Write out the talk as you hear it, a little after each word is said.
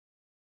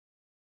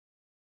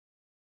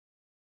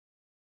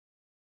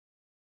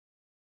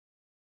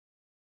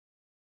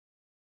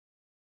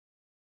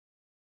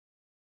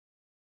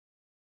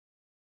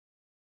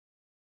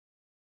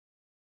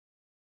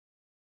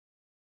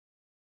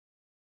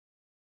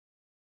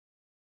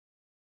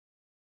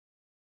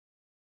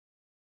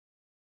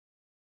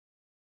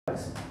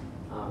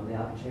the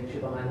architecture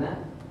behind that.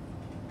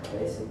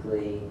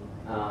 Basically,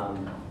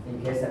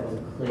 in case that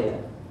wasn't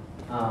clear,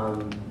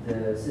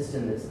 the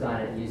system that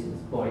Skynet uses,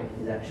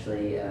 BOINC, is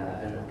actually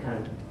a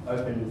kind of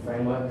open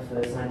framework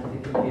for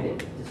scientific computing,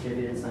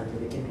 distributed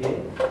scientific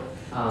computing.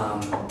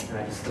 And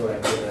I just thought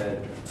I'd give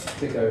a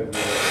quick overview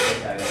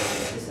of how to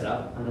set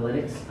up under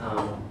Linux.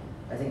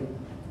 I think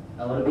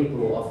a lot of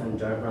people often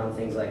don't run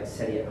things like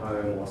SETI at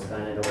home or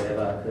Skynet or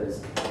whatever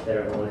because they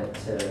don't want it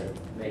to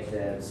make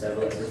their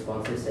serverless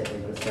responsive, say they're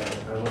going to start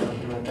at home or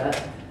something like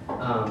that.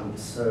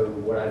 So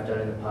what I've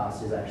done in the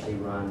past is actually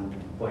run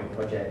BOINC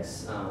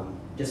projects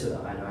just with a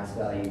high NICE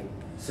value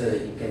so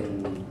that you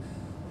can,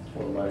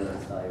 or low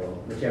NICE value, or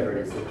whichever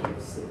it is that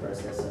gives the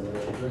processor the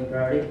scheduling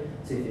priority.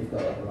 So if you've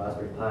got like a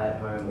Raspberry Pi at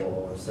home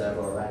or a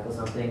server or a rack or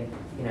something,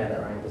 you can have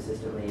that running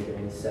persistently. Even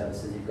any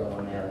services you've got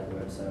on there, like a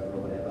web server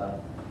or whatever,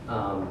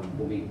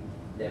 will be,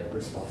 their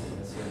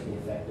responsiveness won't be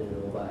affected at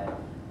all by it.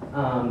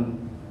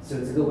 So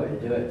it's a good way to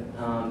do it.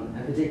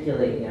 And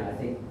particularly, I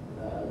think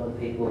a lot of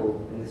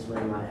people in this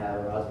room might have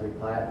a Raspberry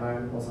Pi at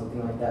home or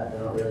something like that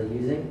they're not really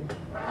using.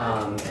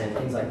 And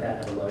things like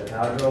that have a low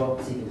power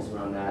draw, so you can just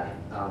run that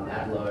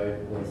at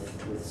load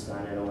with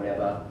Skynet or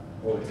whatever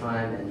all the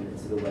time, and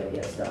it's a good way to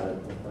get started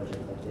with a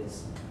project like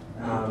this.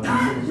 So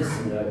there's just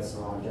some notes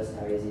on just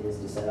how easy it is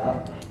to set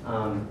up.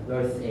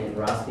 Both in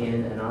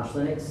Raspbian and Arch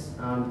Linux,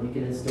 you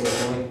can install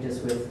BOINC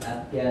just with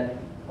apt-get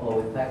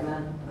or with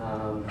pacman.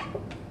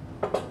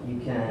 You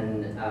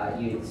can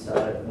either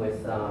start it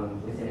with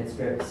init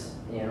scripts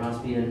in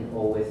Raspbian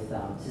or with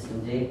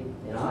systemd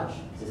in Arch.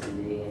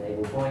 Systemd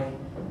enable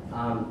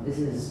BOINC. This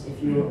is,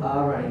 if you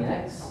are running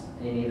X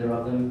in either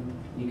of them,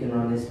 you can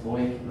run this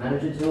BOINC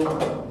manager tool,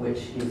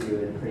 which gives you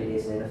a pretty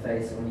decent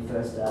interface when you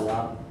first start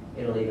up.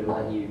 It'll even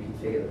let you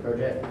configure the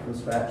project from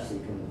scratch, so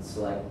you can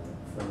select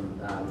from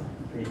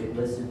a pretty big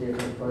list of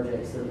different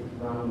projects that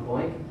run on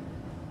BOINC.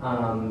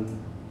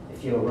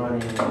 If you're running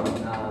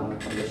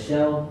the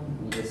shell,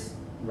 you just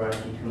run a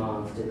few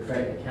commands to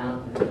create an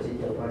account for a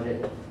particular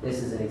project.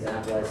 This is an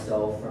example I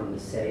stole from the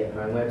SETI at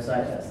home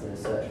website. That's the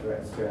search for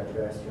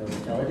extraterrestrial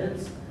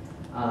intelligence.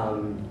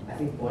 I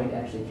think BOINC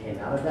actually came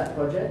out of that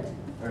project.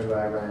 I remember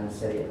I ran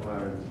SETI at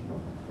home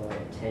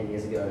like 10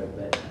 years ago,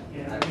 but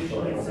yeah, actually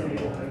SETI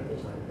at home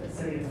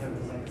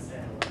was like a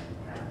standalone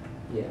app.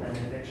 Yeah. And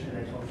eventually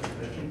they talked to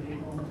virtual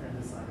people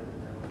and decided that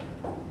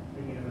they were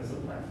the universal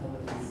platform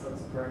of these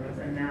sorts of programs.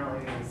 And now,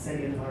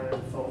 SETI at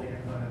home, Folding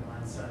at home,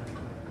 Limestone at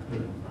home,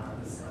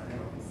 this Skynet,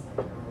 obviously,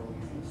 they're all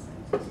using the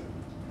same system.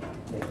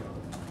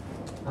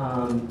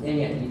 Yeah. And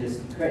yeah, you just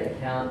create an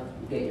account,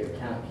 you get your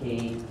account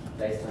key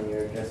based on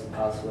your address and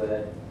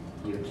password,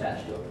 you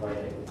attach to a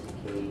project with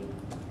your key,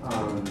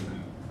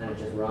 and it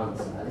just runs.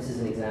 This is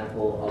an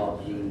example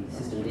of the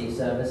systemd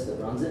service that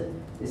runs it.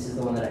 This is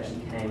the one that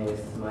actually came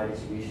with my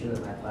distribution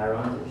that my Pi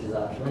runs, which is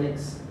Arch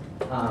Linux.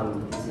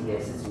 So yeah,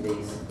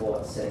 systemd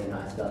supports setting a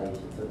NICE value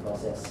for the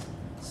process.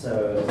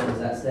 So as long as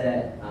that's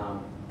there,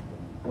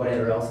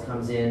 whatever else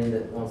comes in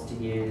that wants to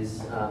use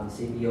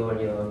CPU on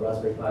your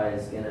Raspberry Pi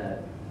is going to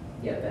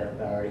get better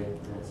priority,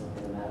 and it's not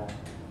going to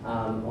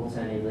matter.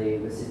 Alternatively,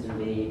 with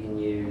systemd, you can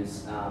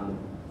use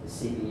the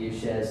CPU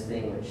shares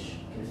thing, which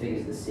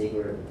configures the C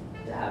group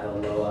to have a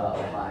lower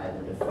or higher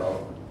than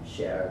default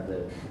share of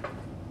the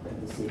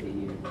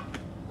CPU.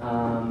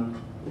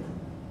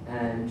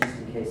 And just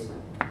in case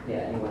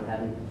anyone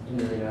didn't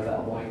really know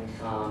about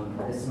BOINC,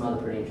 there's some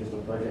other pretty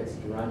interesting projects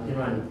you can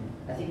run.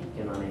 I think you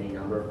can run any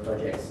number of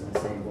projects in the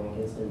same BOINC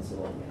instance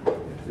or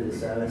through the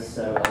service.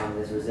 So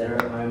there's Rosetta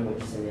at home,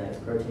 which simulates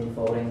protein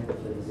folding for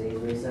disease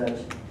research.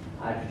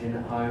 Hydrogen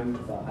at home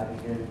for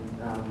hydrogen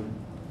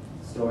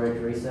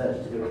storage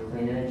research to do with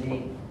clean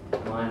energy.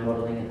 Mine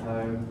modeling at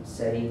home,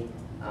 SETI.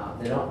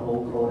 They're not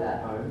all called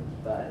at home,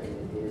 but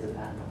it is a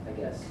pattern, I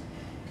guess.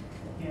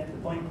 Yeah, the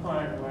BOINC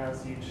client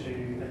allows you to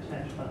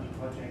attach a bunch of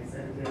projects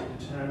and then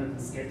determine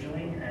the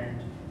scheduling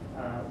and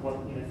what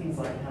things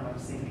like how much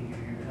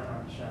CPU, how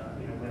much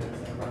whether it's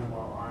going to run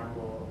while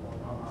idle or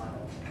not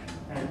idle,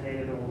 and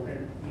then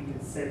you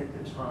can set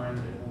the time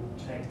that it will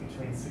take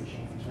between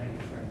switching between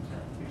different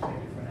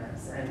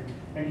apps,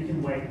 and you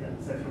can weight them.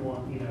 So if you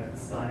want the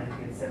Skynet to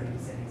get 70%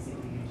 of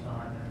CPU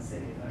time and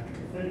SETI at home to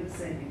get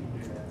 30%, you can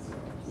do that as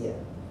well. Yeah.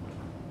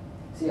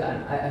 So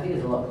yeah, I think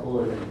it's a lot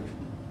cooler than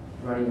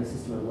running a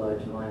system of load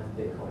to mine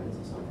for bitcoins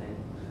or something.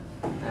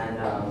 And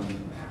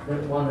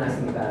the one nice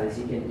thing about it is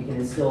you can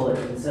install it,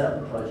 you can set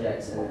up the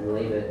projects and then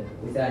leave it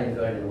without even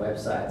going to the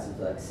websites of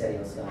like SETI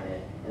or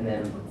Skynet. And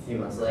then a few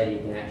months later, you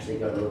can actually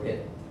go and look at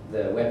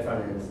the web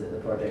front ends that the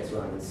projects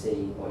run and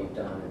see what you've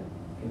done and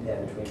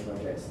compare between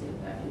projects, the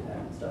impact you've had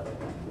and stuff like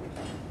that.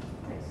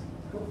 Thanks.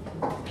 Cool.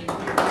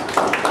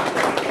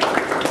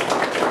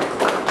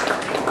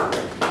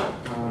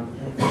 And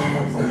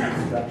for some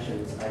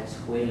instructions, I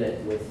tweeted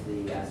it with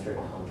the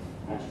 *conf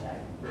hashtag.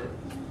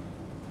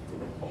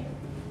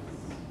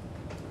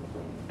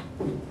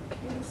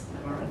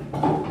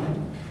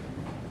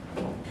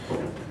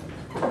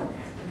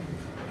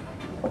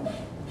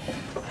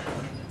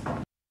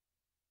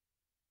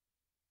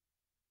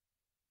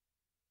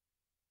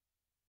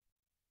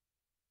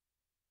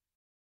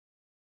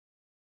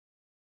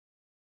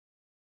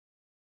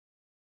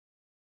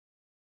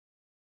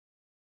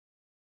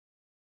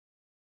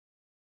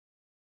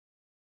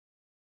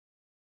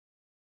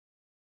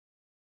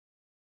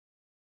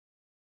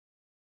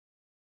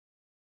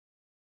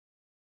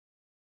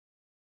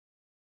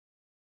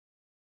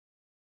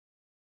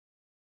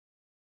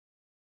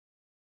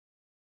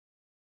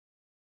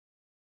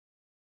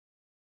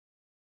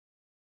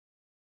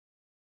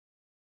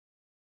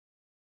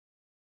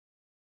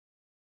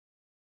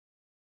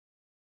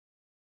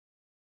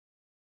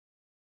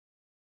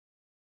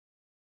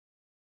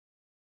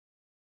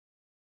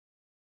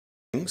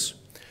 things.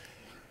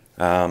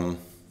 I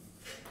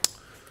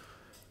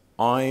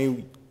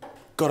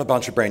got a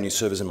bunch of brand new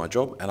servers in my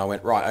job, and I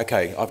went, right,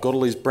 okay, I've got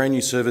all these brand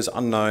new servers,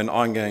 unknown,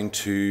 I'm going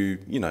to,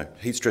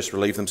 heat stress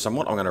relieve them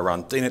somewhat. I'm going to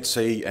run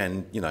DNetC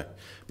and,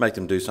 make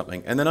them do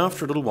something. And then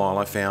after a little while,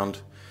 I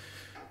found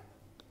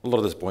a lot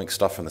of this BOINC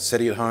stuff from the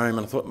SETI at home,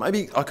 and I thought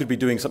maybe I could be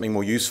doing something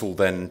more useful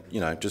than,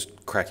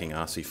 just cracking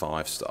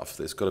RC5 stuff.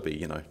 There's got to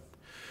be,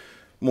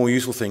 more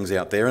useful things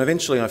out there. And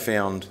eventually I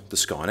found the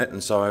Skynet,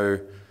 and so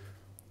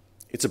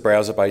it's a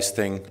browser-based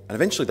thing. And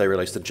eventually they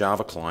released a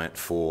Java client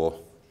for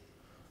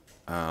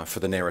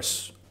the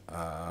Neris,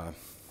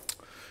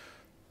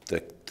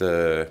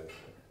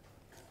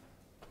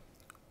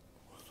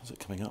 is it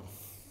coming up?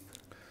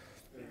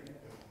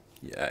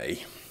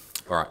 Yay.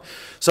 All right.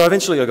 So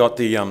eventually I got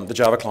the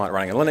Java client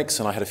running in Linux,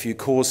 and I had a few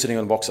cores sitting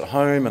on a box at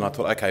home, and I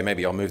thought, okay,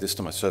 maybe I'll move this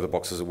to my server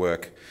boxes at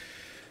work.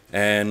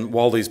 And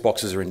while these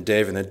boxes are in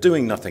dev and they're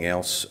doing nothing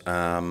else,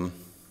 I'll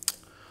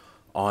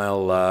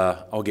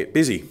get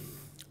busy.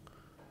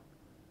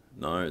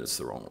 No, that's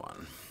the wrong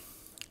one.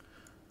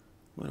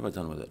 What have I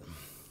done with it?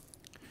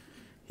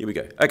 Here we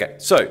go. Okay,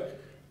 so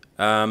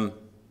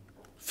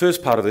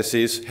first part of this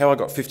is how I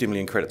got 50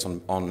 million credits on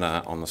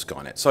the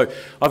Skynet. So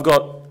I've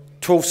got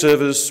 12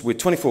 servers with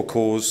 24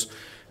 cores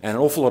and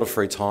an awful lot of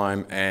free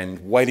time and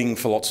waiting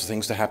for lots of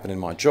things to happen in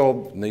my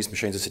job, and these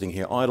machines are sitting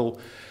here idle.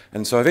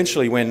 And so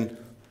eventually when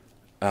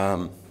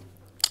I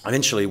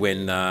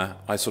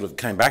sort of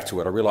came back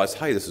to it, I realised,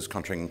 hey, this is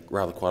crunching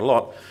quite a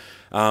lot.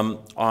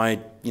 I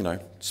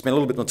spent a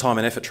little bit of time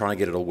and effort trying to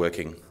get it all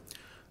working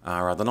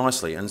rather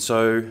nicely. And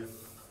so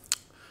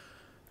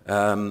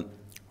then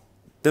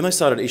they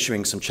started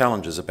issuing some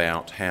challenges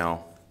about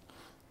how,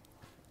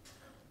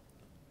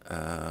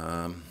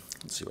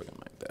 let's see if I can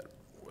make that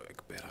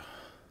work better.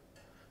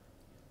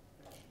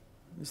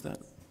 Is that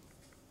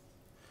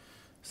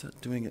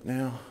doing it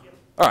now? Yep.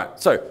 All right,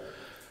 so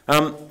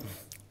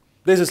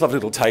there's this lovely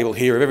little table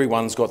here of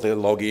everyone's got their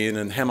login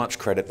and how much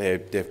credit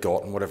they've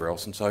got and whatever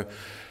else. And so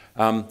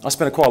I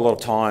spent quite a lot of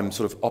time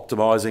sort of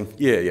optimising.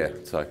 Yeah.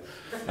 So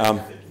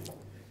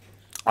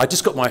I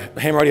just got my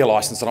ham radio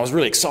license and I was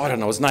really excited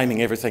and I was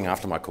naming everything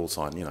after my call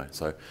sign,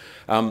 So,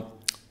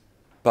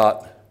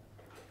 but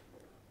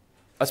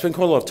I spent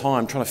quite a lot of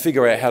time trying to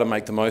figure out how to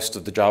make the most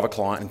of the Java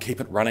client and keep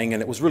it running,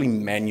 and it was really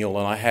manual,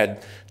 and I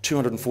had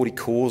 240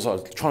 cores. I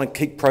was trying to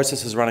keep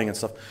processes running and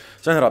stuff.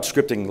 So I ended up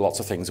scripting lots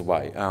of things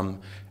away,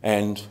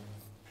 and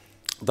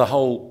the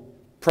whole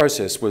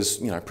process was,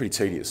 pretty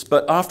tedious.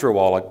 But after a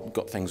while, I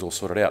got things all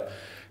sorted out.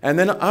 And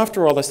then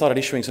after a while, they started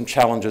issuing some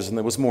challenges, and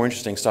there was more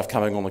interesting stuff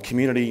coming on the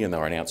community, and they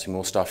were announcing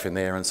more stuff in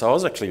there. And so I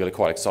was actually really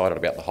quite excited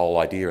about the whole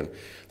idea. And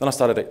then I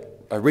started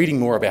reading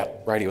more about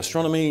radio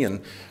astronomy,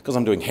 and because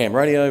I'm doing ham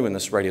radio, and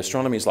this radio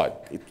astronomy is like,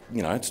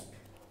 it's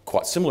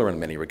quite similar in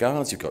many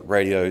regards. You've got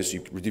radios,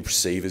 you do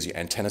receivers, your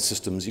antenna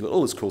systems, you've got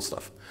all this cool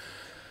stuff.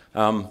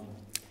 And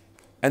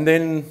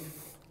then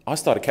I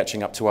started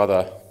catching up to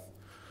other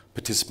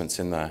participants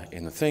in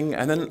the thing,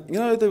 and then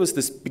there was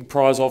this big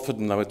prize offered,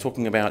 and they were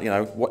talking about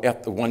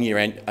what the 1 year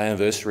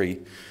anniversary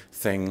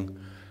thing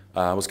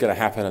was going to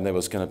happen, and there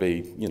was going to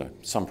be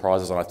some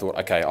prizes, and I thought,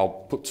 okay, I'll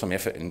put some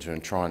effort into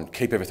and try and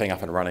keep everything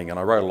up and running, and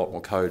I wrote a lot more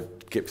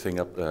code to keep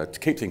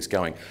things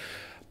going,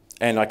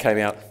 and I came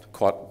out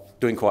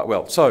doing quite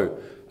well. So,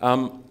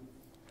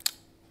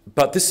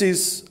 but this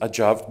is a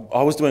Java.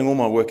 I was doing all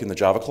my work in the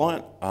Java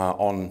client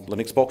on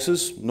Linux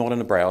boxes, not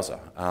in a browser.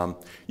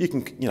 You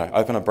can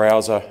open a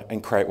browser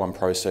and create one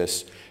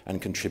process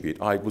and contribute.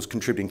 I was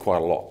contributing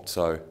quite a lot,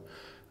 so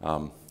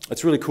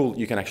it's really cool that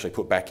you can actually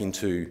put back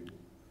into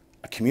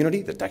a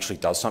community that actually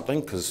does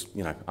something, because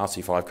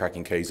RC5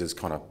 cracking keys is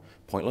kind of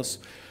pointless.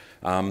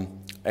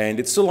 And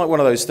it's still like one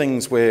of those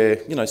things where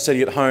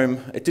SETI at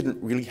home, it didn't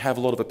really have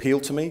a lot of appeal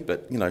to me,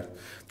 but the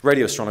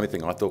radio astronomy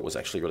thing I thought was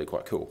actually really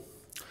quite cool.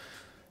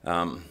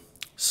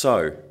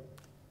 So,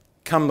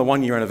 come the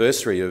 1 year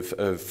anniversary of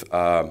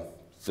the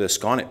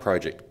Skynet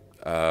project,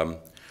 I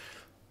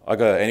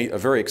got a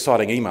very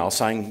exciting email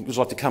saying, would you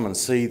like to come and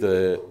see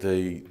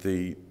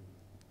the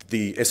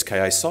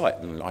SKA site?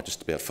 And I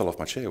just about fell off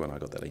my chair when I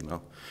got that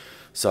email.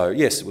 So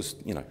yes, it was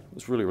it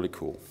was really, really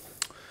cool.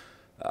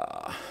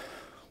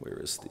 Where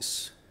is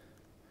this?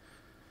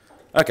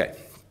 Okay,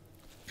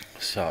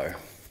 so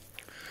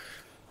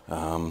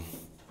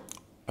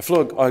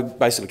I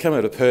basically came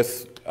out of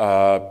Perth.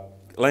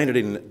 Landed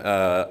in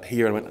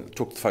here and went and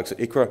talked to the folks at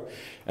ICRA,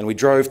 and we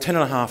drove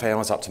 10.5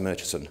 hours up to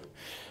Murchison,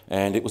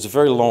 and it was a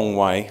very long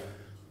way,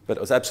 but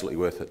it was absolutely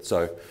worth it.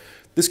 So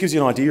this gives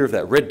you an idea of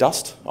that red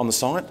dust on the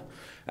site,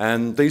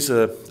 and these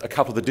are a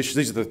couple of the dishes.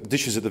 These are the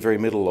dishes at the very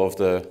middle of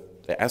the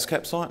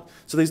ASCAP site.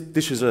 So these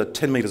dishes are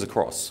 10 metres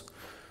across,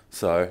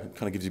 so it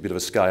kind of gives you a bit of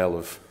a scale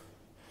of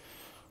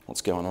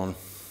what's going on.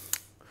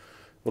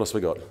 What else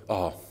we got?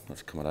 Oh,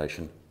 that's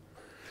accommodation.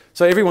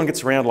 So everyone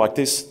gets around like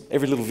this.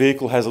 Every little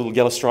vehicle has little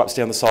yellow stripes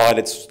down the side.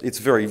 It's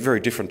very, very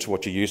different to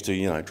what you're used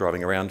to,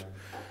 driving around.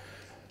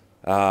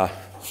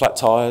 Flat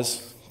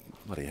tyres,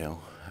 bloody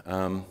hell.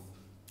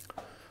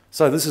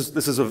 So this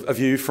is a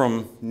view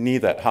from near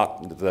that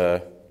hut,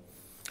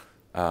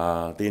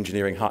 the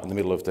engineering hut in the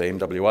middle of the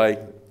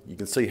MWA. You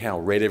can see how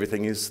red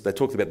everything is. They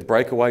talked about the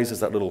breakaways.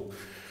 There's that little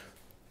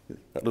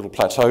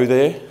plateau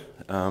there.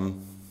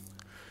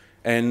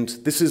 And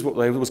this is what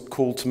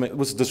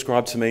was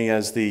described to me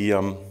as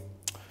the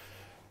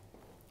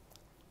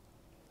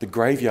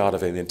graveyard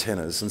of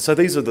antennas. And so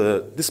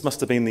this must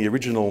have been the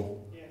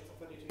original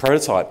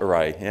prototype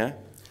array, yeah?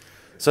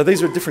 So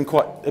these are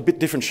a bit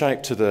different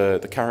shape to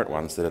the current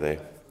ones that are there.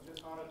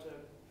 It's harder to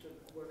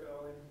work it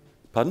all in.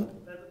 Pardon?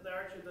 They're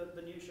actually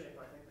the new shape,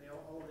 I think.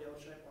 All of the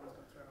old shape ones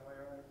got thrown away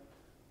already.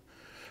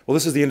 Well,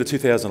 this is the end of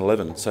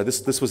 2011, so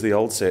this was the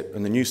old set,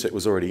 and the new set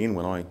was already in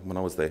when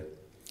I was there.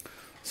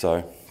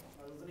 So. There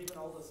was an even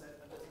older set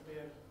that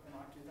disappeared in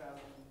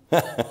like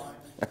 2009.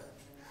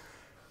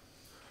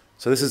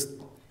 So this is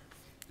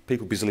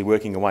people busily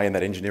working away in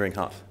that engineering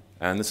hut,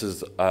 and this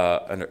is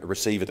a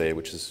receiver there,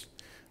 which is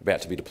about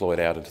to be deployed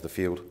out into the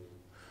field.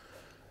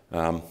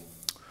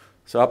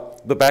 So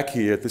up the back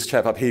here, this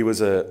chap up here was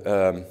he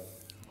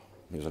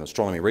was an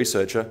astronomy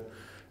researcher.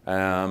 We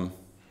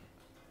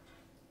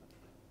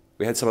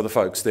had some other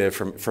folks there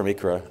from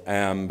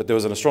ICRA, but there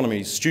was an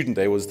astronomy student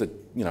there was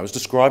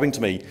describing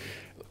to me,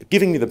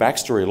 giving me the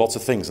backstory of lots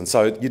of things. And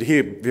so you'd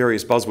hear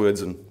various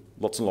buzzwords and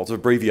lots of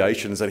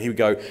abbreviations, and he would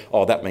go,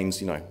 oh, that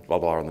means, blah,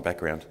 blah, in the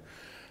background.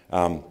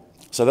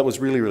 So that was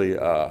really, really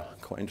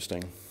quite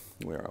interesting.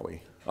 Where are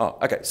we? Oh,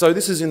 okay, so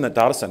this is in that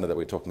data center that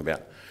we were talking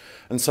about.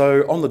 And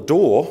so on the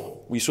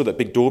door, we saw that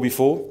big door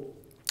before.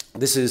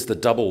 This is the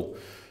double,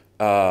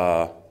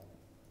 so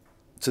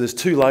there's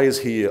two layers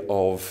here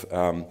of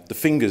the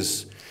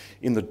fingers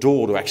in the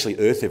door to actually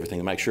earth everything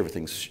and make sure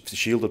everything's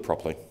shielded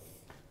properly.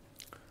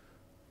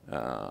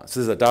 So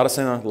there's a data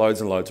center, loads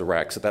and loads of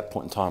racks. At that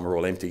point in time, we're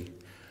all empty.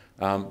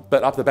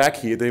 But up the back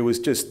here, there was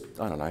just,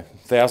 I don't know,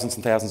 thousands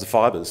and thousands of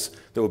fibres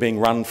that were being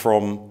run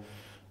from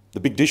the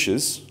big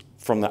dishes,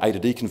 from the A to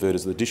D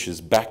converters of the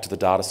dishes, back to the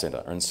data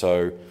centre. And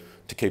so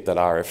to keep that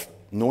RF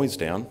noise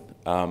down,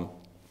 the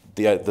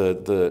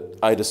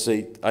A to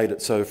C,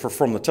 so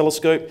from the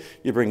telescope,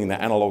 you're bringing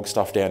the analogue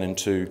stuff down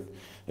into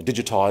a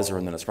digitizer,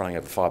 and then it's running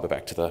over fibre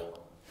back to the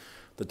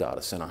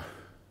data centre.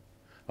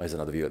 Here's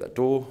another view of that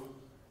door.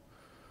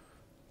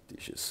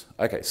 Dishes.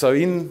 Okay, so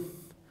you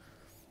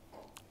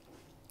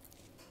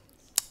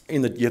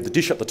have the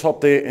dish at the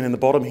top there, and in the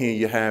bottom here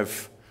you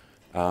have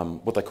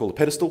what they call the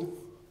pedestal.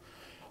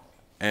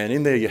 And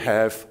in there you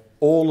have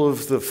all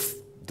of the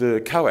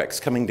coax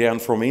coming down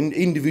from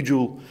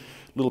individual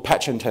little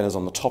patch antennas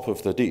on the top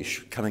of the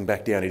dish, coming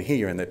back down in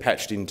here, and they're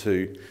patched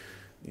into,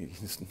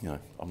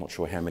 I'm not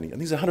sure how many. And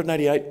these are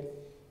 188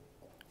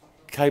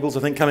 cables,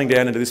 I think, coming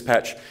down into this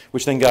patch,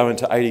 which then go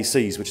into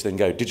ADCs, which then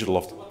go digital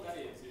off. So what that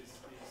is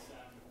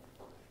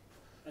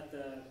at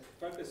the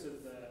focus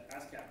of the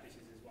ASCAP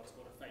dishes is what's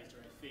called a phased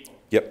array feed.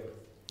 Yep.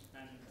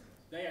 And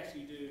they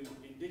actually do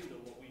in digital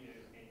what we do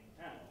in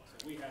analog.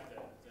 So we have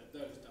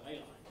those delay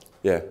lines.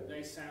 Yeah.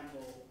 They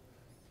sample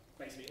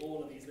basically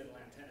all of these little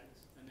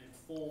antennas and then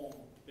form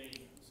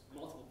beams,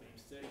 multiple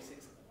beams,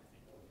 36 of them,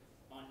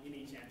 I think, in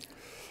each antenna.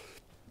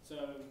 So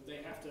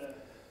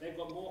they've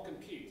got more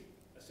compute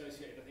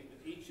associated, I think,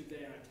 with each of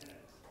their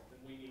antennas than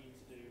we need to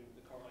do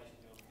the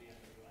correlation of the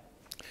MWA.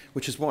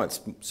 Which is why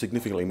it's a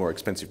significantly more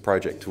expensive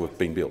project to have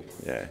been built.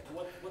 Yeah.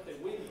 What they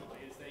win by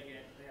is they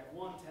have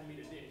one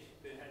 10-metre dish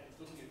that is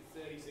looking at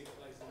 36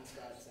 places in the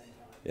sky at the same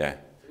time. Yeah.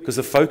 Because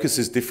the focus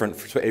is different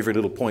for every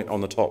little point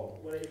on the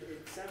top. Well,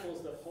 it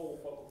samples the whole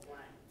focal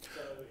plane. So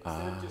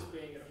instead of just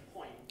being at a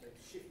point, they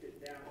shift it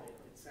down a bit,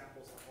 it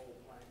samples the whole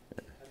plane.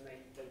 And they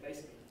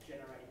basically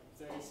generate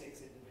 36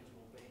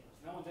 individual beams.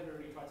 No one's ever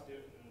really tried to do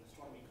it in an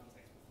astronomy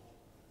context before.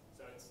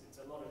 So it's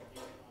a lot of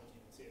new technology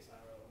in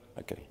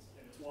CSIRO. Okay.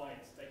 And it's why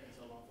it's taking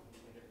so long for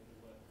them to get it to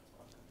work. It's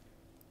quite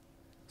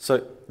complicated.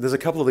 So there's a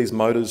couple of these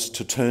motors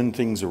to turn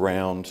things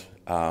around,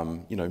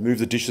 move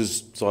the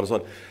dishes side to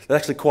side. There's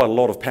actually quite a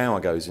lot of power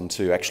goes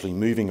into actually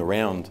moving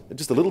around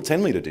just a little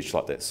 10-metre dish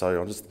like that.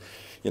 So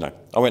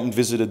I went and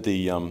visited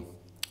the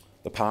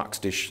Parks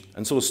dish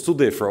and sort of stood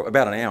there for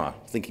about an hour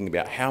thinking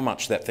about how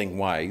much that thing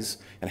weighs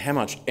and how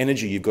much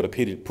energy you've got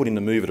to put in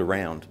to move it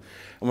around.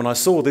 And when I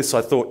saw this,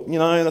 I thought,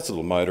 that's a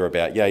little motor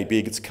about yay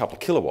big, it's a couple of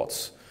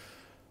kilowatts.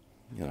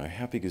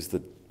 How big is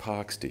the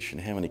Parks dish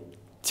and how many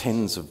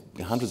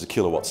hundreds of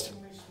kilowatts?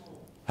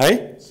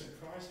 Hey?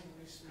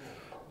 Surprisingly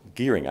small.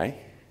 Gearing, eh?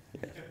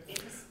 Yeah.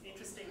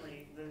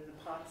 Interestingly, the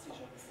Parks dish,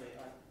 obviously,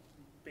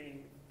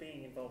 being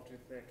involved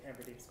with the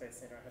Canberra Deep Space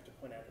Centre, I have to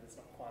point out that it's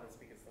not quite as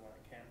big as the one in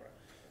Canberra.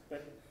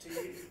 But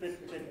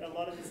a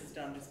lot of this is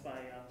done just by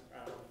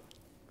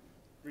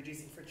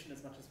reducing friction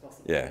as much as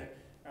possible. Yeah.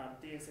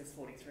 DSS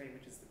 43,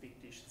 which is the big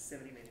dish, the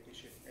 70-metre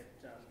dish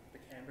at the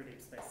Canberra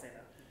Deep Space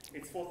Centre,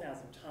 it's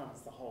 4,000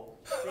 tonnes, the whole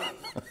thing,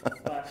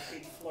 but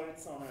it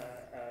floats on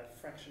a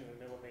fraction of a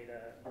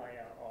millimetre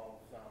layer of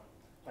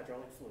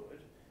hydraulic fluid,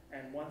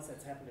 and once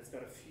that's happened, it's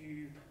got a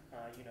few,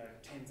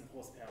 tens of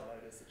horsepower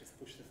motors that just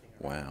push the thing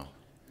around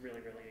really,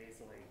 really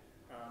easily.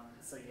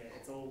 So yeah,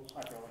 it's all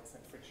hydraulics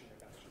and friction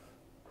reduction.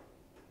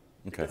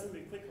 Okay. It doesn't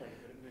move quickly,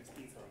 but it moves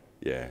easily.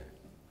 Yeah.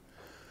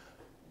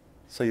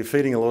 So you're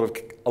feeding a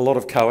lot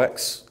of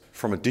coax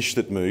from a dish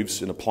that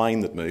moves, in a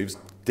plane that moves,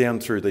 down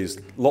through these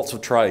lots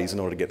of trays in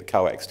order to get the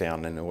coax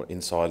down and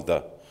inside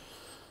the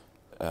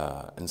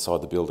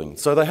building.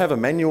 So they have a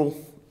manual,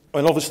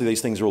 and obviously these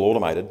things are all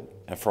automated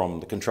from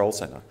the control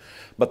centre,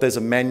 but there's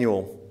a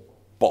manual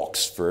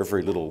box for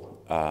every little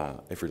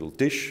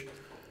dish,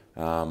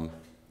 and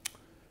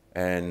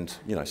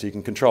so you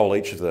can control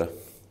each of the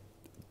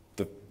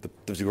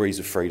degrees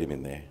of freedom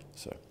in there.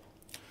 So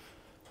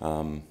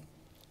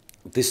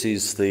this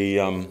is this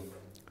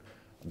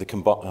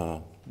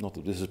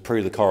is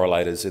pre the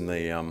correlators in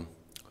the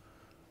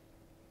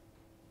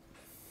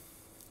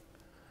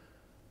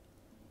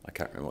I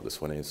can't remember what this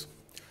one is.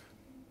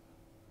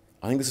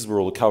 I think this is where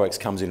all the coax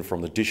comes in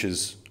from the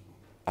dishes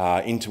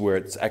into where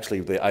it's actually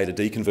the A to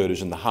D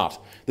converters in the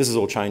hut. This has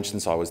all changed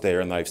since I was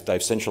there, and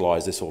they've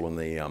centralised this all in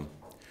the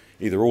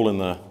either all in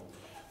the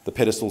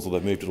pedestals, or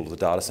they've moved it all to the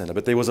data centre.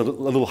 But there was a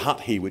little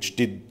hut here which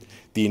did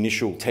the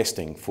initial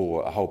testing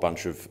for a whole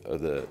bunch of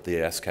the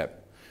ASCAP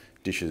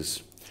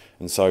dishes.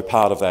 And so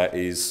part of that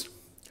is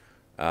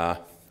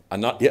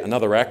yet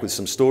another rack with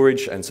some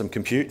storage and some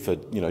compute for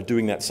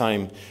doing that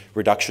same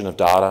reduction of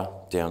data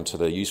down to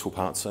the useful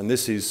parts. And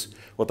this is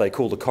what they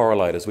call the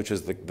correlators, which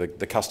is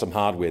the custom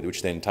hardware,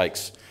 which then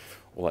takes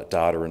all that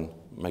data and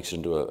makes it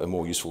into a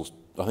more useful.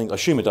 I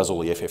assume it does all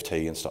the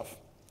FFT and stuff.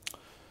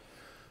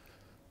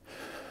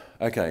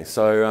 Okay,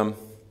 so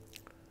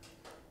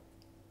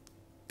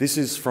this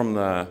is from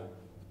the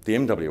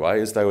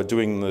MWA, as they were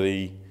doing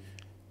the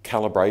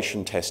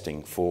calibration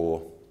testing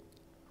for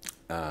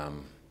a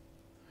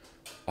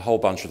whole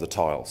bunch of the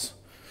tiles.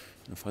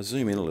 If I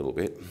zoom in a little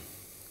bit.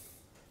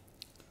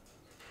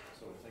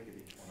 So I take it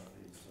each one of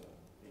these is what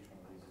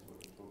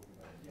you're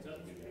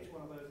talking about. Each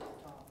one of those at the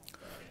top.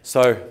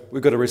 So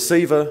we've got a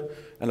receiver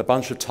and a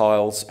bunch of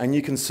tiles, and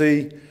you can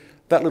see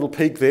that little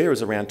peak there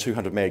is around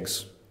 200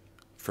 megs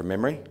from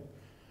memory.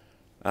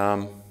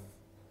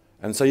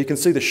 And so you can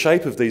see the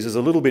shape of these is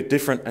a little bit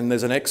different, and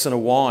there's an X and a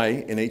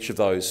Y in each of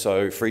those.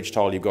 So for each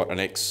tile you've got an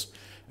X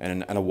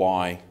and a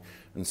Y,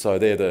 and so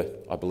they're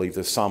I believe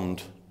they're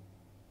summed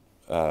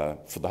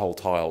for the whole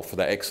tile for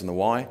the X and the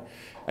Y.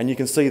 And you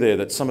can see there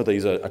that some of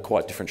these are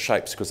quite different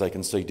shapes because they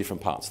can see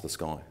different parts of the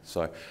sky.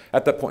 So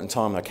at that point in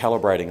time, they're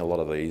calibrating a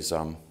lot of these,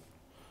 all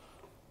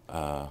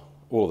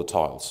of the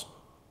tiles.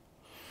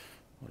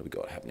 What have we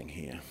got happening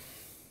here?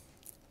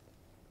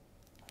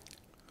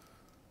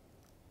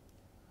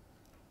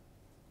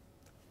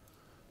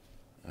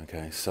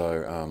 Okay,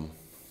 so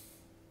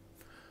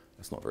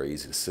that's not very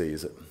easy to see,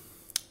 is it?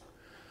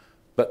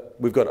 But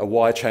we've got a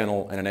Y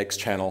channel and an X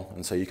channel,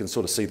 and so you can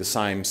sort of see the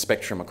same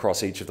spectrum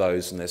across each of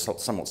those, and they're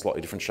somewhat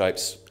slightly different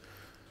shapes.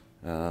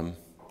 I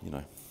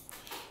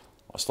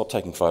stopped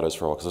taking photos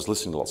for a while because I was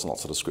listening to lots and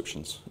lots of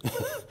descriptions.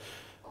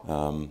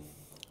 All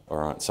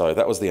right, so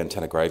that was the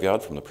antenna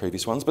graveyard from the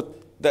previous ones,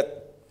 but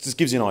that just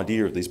gives you an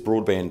idea of these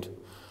broadband,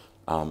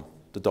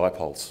 the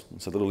dipoles.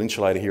 So the little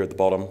insulator here at the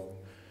bottom.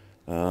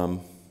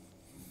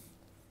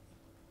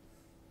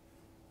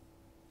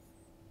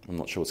 I'm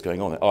not sure what's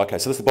going on there. Oh, okay,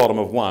 so that's the bottom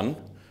of one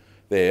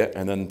there,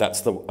 and then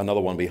that's another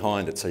one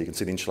behind it, so you can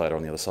see the insulator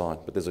on the other side,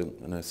 but there's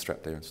an earth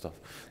strap there and stuff.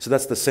 So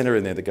that's the centre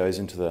in there that goes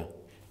into the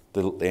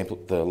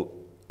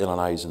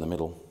LNAs in the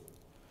middle.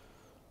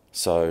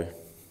 So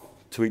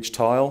to each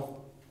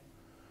tile,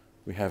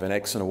 we have an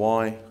X and a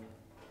Y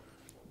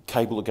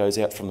cable that goes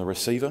out from the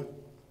receiver.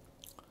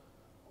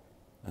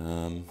 I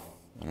don't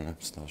know,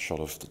 it's another shot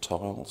of the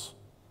tiles.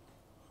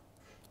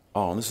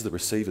 Oh, and this is the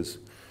receivers.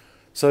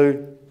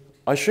 So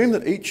I assume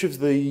that each of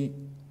the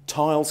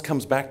tiles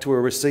comes back to a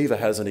receiver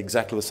has an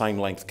exactly the same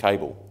length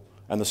cable,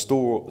 and the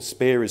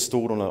spare is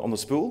stored on the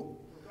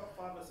spool? We've got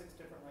 5 or 6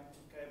 different lengths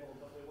of cable,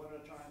 but we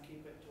wanted to try and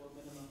keep it to a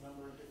minimum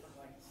number of different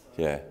lengths. So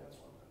Yeah. That's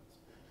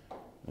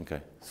what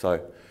Okay, so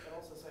it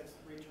also says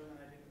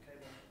re-terminating the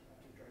cable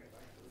after you drag it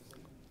back to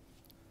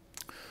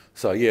the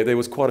receiver. yeah, there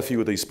was quite a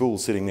few of these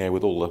spools sitting there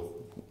with all the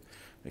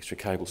extra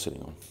cable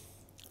sitting on.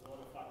 A lot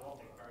of fibre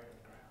optic buried in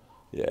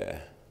the ground.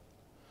 Yeah,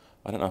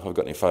 I don't know if I've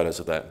got any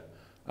photos of that.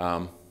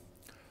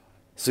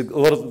 So a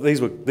lot of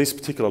this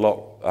particular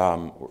lot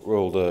were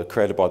all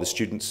created by the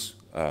students,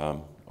 I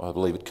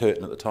believe at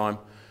Curtin at the time.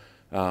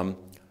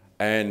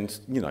 And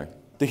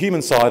the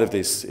human side of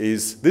this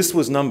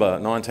was number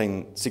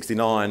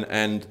 1969,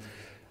 and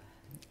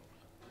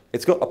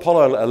it's got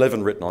Apollo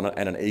 11 written on it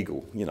and an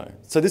eagle.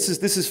 So this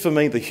is for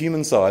me the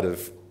human side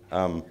of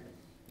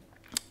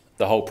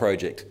the whole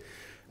project,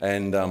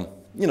 and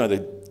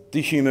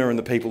the humour and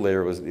the people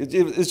there was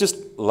just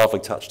a lovely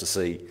touch to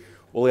see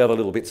all the other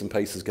little bits and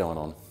pieces going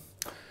on.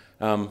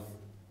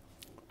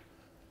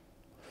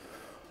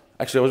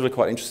 Actually, I was really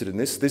quite interested in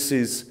this. This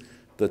is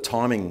the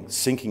timing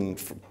syncing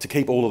to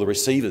keep all of the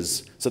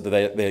receivers so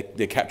that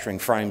they're capturing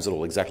frames at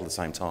all exactly the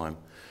same time.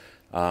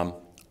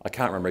 I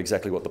can't remember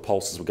exactly what the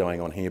pulses were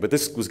going on here, but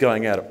this was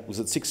going out, was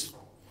it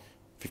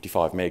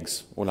 655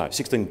 megs? Or no,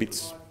 16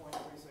 bits. 5.36.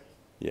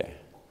 Yeah.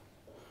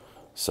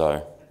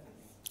 So,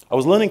 I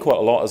was learning quite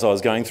a lot as I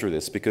was going through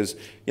this because,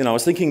 you know, I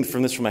was thinking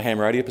from a ham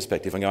radio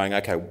perspective and going,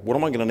 okay, what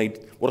am I going to need,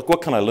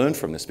 what can I learn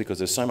from this? Because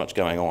there's so much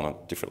going on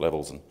at different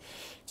levels and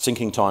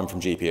syncing time from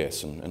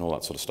GPS and all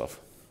that sort of stuff.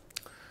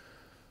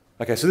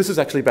 Okay, so this is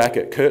actually back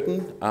at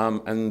Curtin,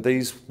 and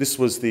this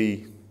was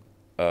the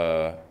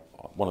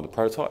one of the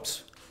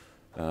prototypes,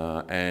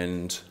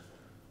 and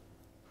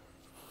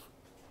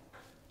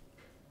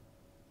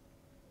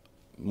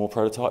more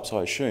prototypes,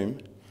 I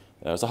assume.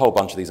 There's a whole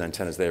bunch of these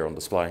antennas there on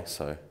display.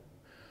 So,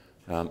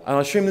 and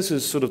I assume this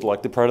is sort of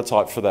like the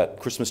prototype for that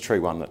Christmas tree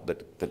one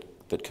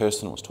that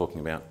Kirsten was talking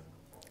about.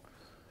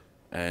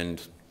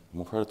 And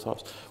more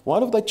prototypes.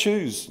 Why did they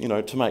choose, you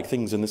know, to make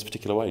things in this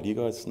particular way? Do you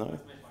guys know?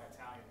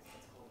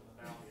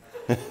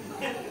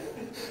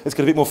 It's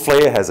got a bit more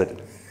flair, has it?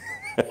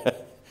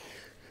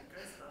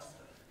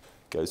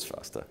 Goes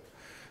faster.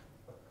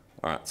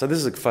 All right, so this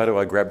is a photo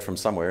I grabbed from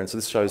somewhere, and so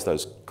this shows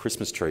those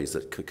Christmas trees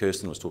that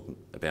Kirsten was talking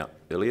about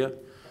earlier.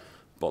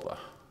 Bother.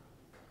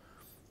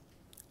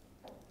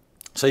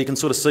 So you can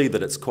sort of see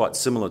that it's quite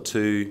similar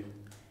to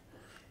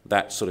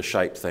that sort of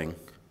shape thing.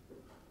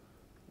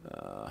 Where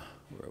are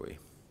we?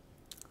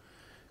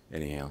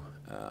 Anyhow,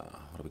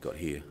 what have we got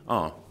here?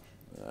 Oh,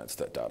 that's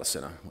that data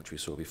center, which we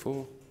saw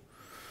before.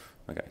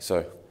 Okay,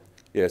 so,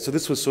 yeah, so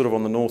this was sort of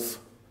on the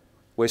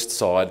northwest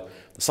side.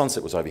 The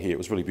sunset was over here. It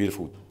was really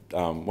beautiful.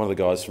 One of the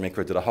guys from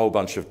ECRA did a whole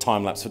bunch of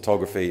time-lapse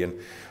photography, and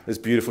there's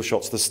beautiful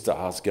shots of the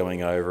stars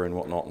going over and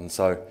whatnot. And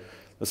so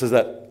this is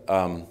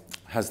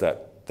has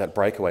that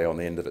breakaway on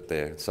the end of it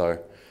there. So,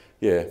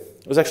 yeah,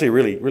 it was actually a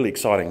really, really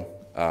exciting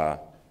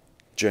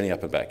journey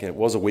up and back. And it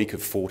was a week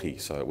of 40,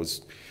 so it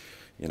was,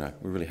 you know,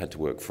 we really had to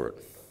work for it.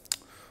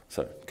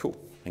 So, cool.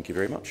 Thank you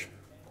very much.